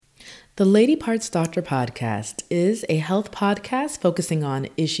The Lady Parts Doctor podcast is a health podcast focusing on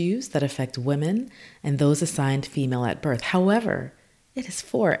issues that affect women and those assigned female at birth. However, it is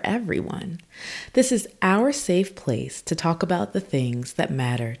for everyone. This is our safe place to talk about the things that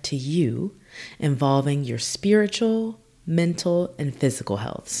matter to you involving your spiritual, mental, and physical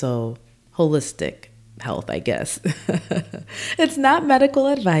health. So, holistic health, I guess. It's not medical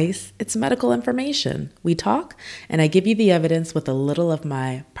advice, it's medical information. We talk, and I give you the evidence with a little of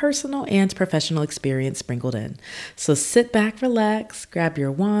my personal and professional experience sprinkled in. So sit back, relax, grab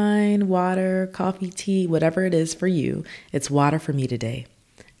your wine, water, coffee, tea, whatever it is for you. It's water for me today.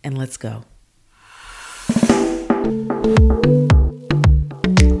 And let's go.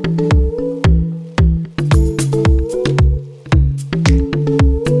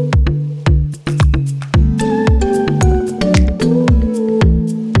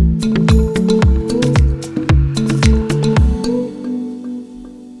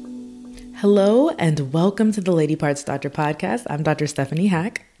 Hello and welcome to the Lady Parts Doctor podcast. I'm Dr. Stephanie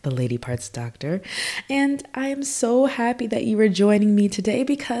Hack, the Lady Parts Doctor, and I am so happy that you are joining me today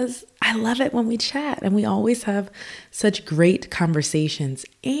because I love it when we chat and we always have such great conversations.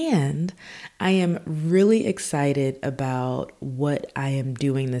 And I am really excited about what I am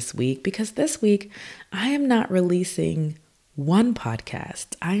doing this week because this week I am not releasing one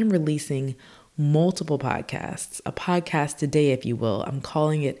podcast. I am releasing multiple podcasts, a podcast a day, if you will. I'm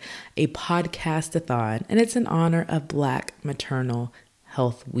calling it a podcast-a-thon, and it's in honor of Black Maternal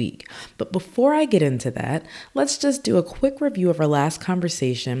Health Week. But before I get into that, let's just do a quick review of our last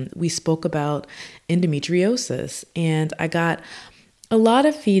conversation. We spoke about endometriosis, and I got a lot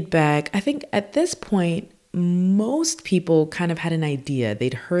of feedback. I think at this point, most people kind of had an idea.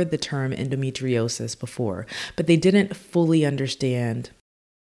 They'd heard the term endometriosis before, but they didn't fully understand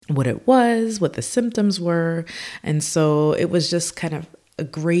what it was, what the symptoms were. And so it was just kind of a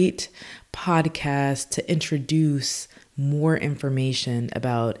great podcast to introduce more information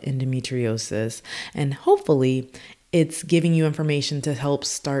about endometriosis. And hopefully it's giving you information to help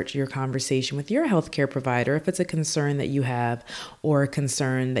start your conversation with your healthcare provider if it's a concern that you have or a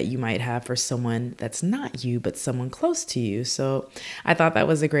concern that you might have for someone that's not you, but someone close to you. So I thought that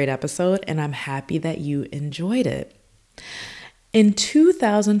was a great episode and I'm happy that you enjoyed it. In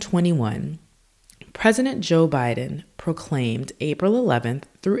 2021, President Joe Biden proclaimed April 11th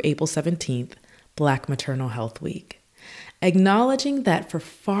through April 17th Black Maternal Health Week, acknowledging that for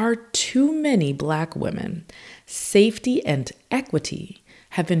far too many Black women, safety and equity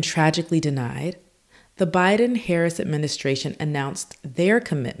have been tragically denied. The Biden-Harris administration announced their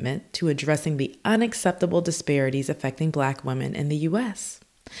commitment to addressing the unacceptable disparities affecting Black women in the U.S.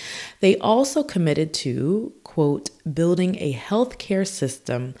 They also committed to, quote, building a healthcare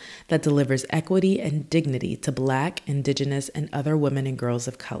system that delivers equity and dignity to Black, Indigenous, and other women and girls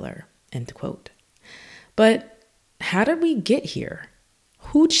of color, end quote. But how did we get here?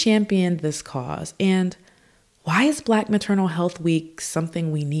 Who championed this cause? And why is Black Maternal Health Week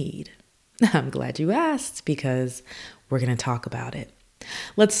something we need? I'm glad you asked because we're going to talk about it.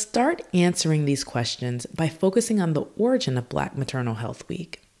 Let's start answering these questions by focusing on the origin of Black Maternal Health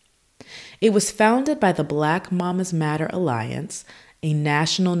Week. It was founded by the Black Mamas Matter Alliance, a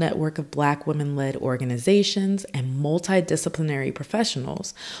national network of Black women-led organizations and multidisciplinary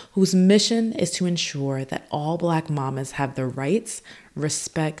professionals whose mission is to ensure that all Black mamas have the rights,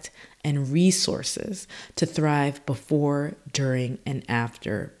 respect, and resources to thrive before, during, and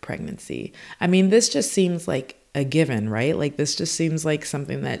after pregnancy. I mean, this just seems like a given, right? Like this just seems like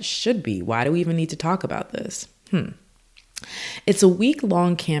something that should be. Why do we even need to talk about this? It's a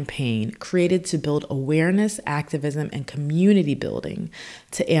week-long campaign created to build awareness, activism, and community building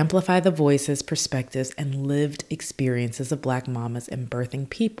to amplify the voices, perspectives, and lived experiences of Black mamas and birthing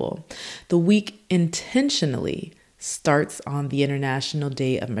people. The week intentionally starts on the International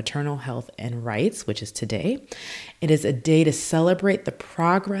Day of Maternal Health and Rights, which is today. It is a day to celebrate the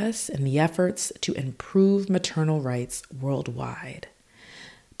progress and the efforts to improve maternal rights worldwide.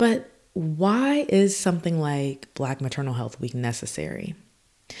 But why is something like Black Maternal Health Week necessary?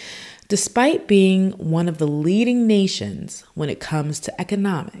 Despite being one of the leading nations when it comes to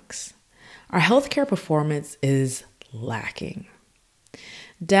economics, our healthcare performance is lacking.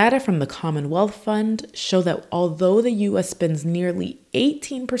 Data from the Commonwealth Fund show that although the U.S. spends nearly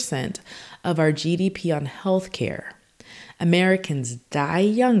 18% of our GDP on healthcare, Americans die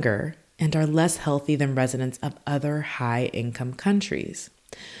younger and are less healthy than residents of other high-income countries.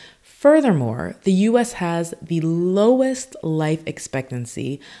 Furthermore, the U.S. has the lowest life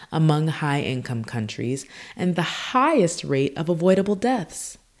expectancy among high-income countries and the highest rate of avoidable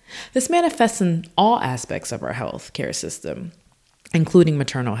deaths. This manifests in all aspects of our healthcare system. including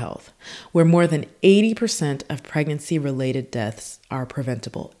maternal health, where more than 80% of pregnancy-related deaths are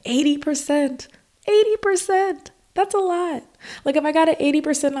preventable. 80%! 80%! That's a lot. Like if I got an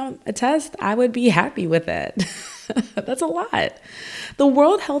 80% on a test, I would be happy with it. That's a lot. The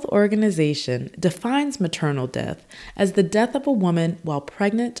World Health Organization defines maternal death as the death of a woman while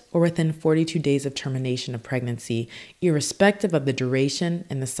pregnant or within 42 days of termination of pregnancy, irrespective of the duration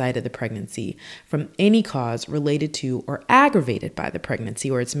and the site of the pregnancy, from any cause related to or aggravated by the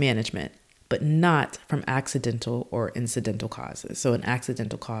pregnancy or its management, but not from accidental or incidental causes. So an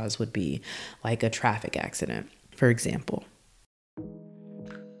accidental cause would be like a traffic accident, for example.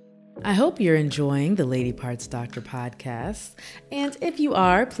 I hope you're enjoying the Lady Parts Doctor podcast. And if you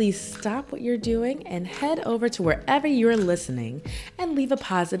are, please stop what you're doing and head over to wherever you're listening and leave a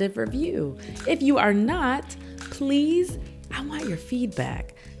positive review. If you are not, please, I want your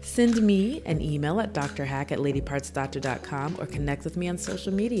feedback. Send me an email at drhack@ladypartsdoctor.com or connect with me on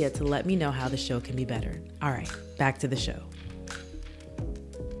social media to let me know how the show can be better. All right, back to the show.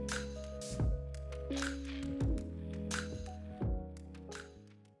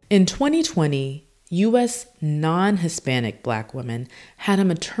 In 2020, U.S. non-Hispanic Black women had a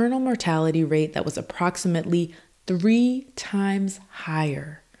maternal mortality rate that was approximately 3 times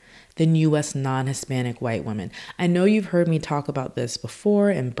higher than U.S. non-Hispanic white women. I know you've heard me talk about this before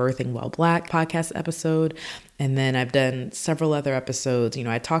in Birthing While Black podcast episode, and then I've done several other episodes.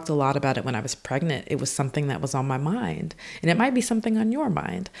 I talked a lot about it when I was pregnant. It was something that was on my mind, and it might be something on your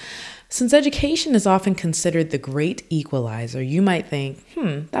mind. Since education is often considered the great equalizer, you might think,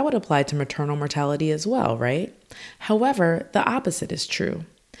 that would apply to maternal mortality as well, right? However, the opposite is true.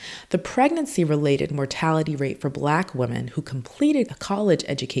 The pregnancy-related mortality rate for Black women who completed a college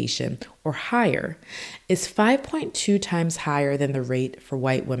education or higher is 5.2 times higher than the rate for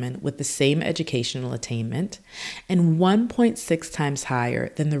white women with the same educational attainment and 1.6 times higher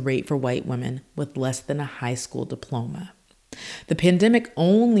than the rate for white women with less than a high school diploma. The pandemic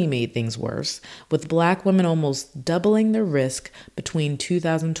only made things worse, with Black women almost doubling their risk between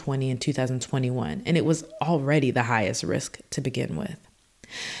 2020 and 2021, and it was already the highest risk to begin with.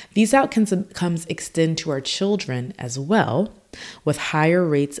 These outcomes extend to our children as well, with higher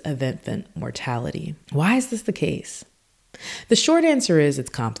rates of infant mortality. Why is this the case? The short answer is it's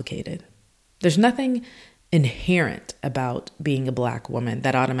complicated. There's nothing inherent about being a Black woman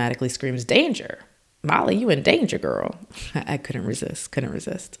that automatically screams danger. Molly, you in danger, girl. I couldn't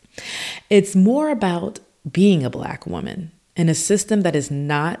resist. It's more about being a Black woman in a system that is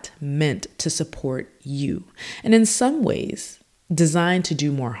not meant to support you, and in some ways, designed to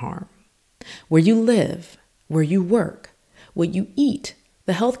do more harm. Where you live, where you work, what you eat,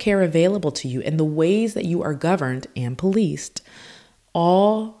 the healthcare available to you, and the ways that you are governed and policed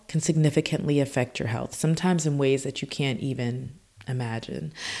all can significantly affect your health, sometimes in ways that you can't even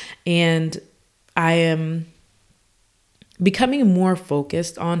imagine. And I am becoming more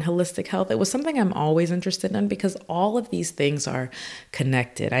focused on holistic health. It was something I'm always interested in because all of these things are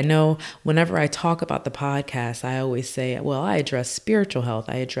connected. I know whenever I talk about the podcast, I always say, well, I address spiritual health,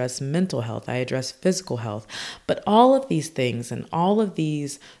 I address mental health, I address physical health. But all of these things and all of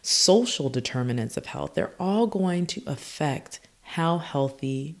these social determinants of health, they're all going to affect how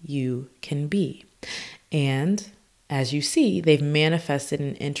healthy you can be. And as you see, they've manifested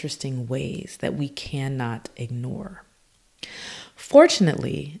in interesting ways that we cannot ignore.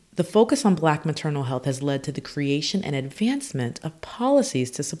 Fortunately, the focus on Black maternal health has led to the creation and advancement of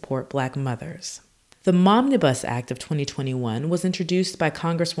policies to support Black mothers. The Momnibus Act of 2021 was introduced by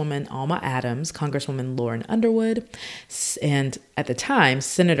Congresswoman Alma Adams, Congresswoman Lauren Underwood, and at the time,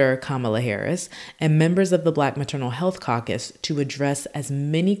 Senator Kamala Harris, and members of the Black Maternal Health Caucus to address as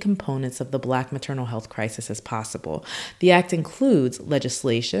many components of the Black maternal health crisis as possible. The act includes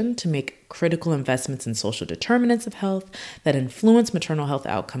legislation to make critical investments in social determinants of health that influence maternal health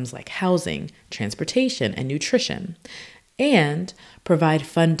outcomes like housing, transportation, and nutrition, and provide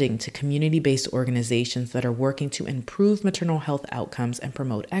funding to community-based organizations that are working to improve maternal health outcomes and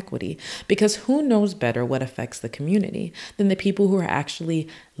promote equity. Because who knows better what affects the community than the people who are actually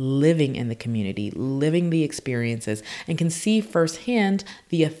living in the community, living the experiences, and can see firsthand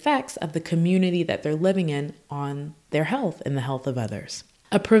the effects of the community that they're living in on their health and the health of others.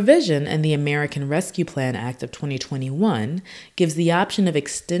 A provision in the American Rescue Plan Act of 2021 gives the option of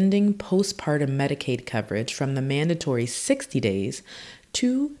extending postpartum Medicaid coverage from the mandatory 60 days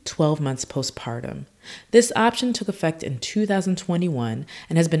to 12 months postpartum. This option took effect in 2021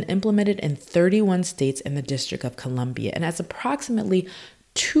 and has been implemented in 31 states and the District of Columbia and has approximately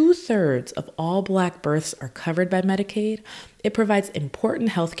 2/3 of all Black births are covered by Medicaid. It provides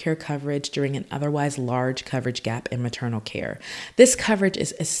important healthcare coverage during an otherwise large coverage gap in maternal care. This coverage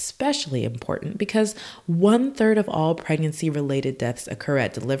is especially important because 1/3 of all pregnancy-related deaths occur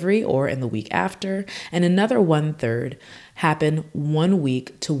at delivery or in the week after, and another 1/3 happen 1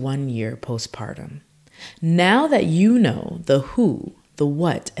 week to 1 year postpartum. Now that you know the who, the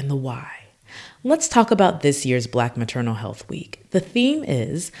what, and the why, let's talk about this year's Black Maternal Health Week. The theme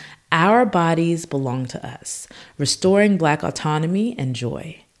is Our Bodies Belong to Us, Restoring Black Autonomy and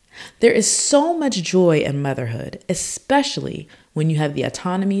Joy. There is so much joy in motherhood, especially when you have the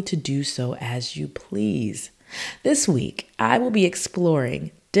autonomy to do so as you please. This week, I will be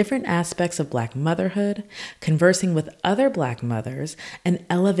exploring different aspects of Black motherhood, conversing with other Black mothers, and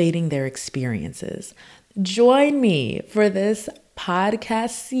elevating their experiences. Join me for this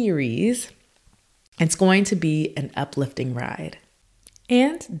podcast series. It's going to be an uplifting ride.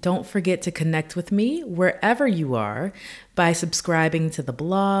 And don't forget to connect with me wherever you are by subscribing to the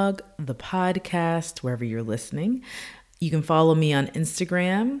blog, the podcast, wherever you're listening. You can follow me on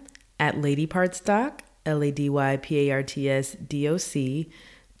Instagram at LadyPartsDoc, LadyPartsDoc,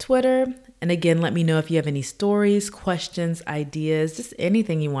 Twitter. And again, let me know if you have any stories, questions, ideas, just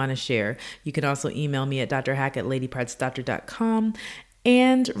anything you want to share. You can also email me at drhack@ladypartsdoctor.com.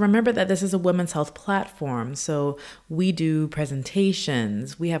 And remember that this is a women's health platform. So we do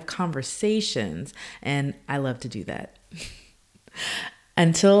presentations, we have conversations, and I love to do that.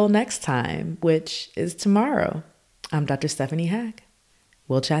 Until next time, which is tomorrow, I'm Dr. Stephanie Hack.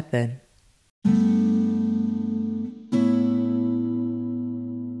 We'll chat then.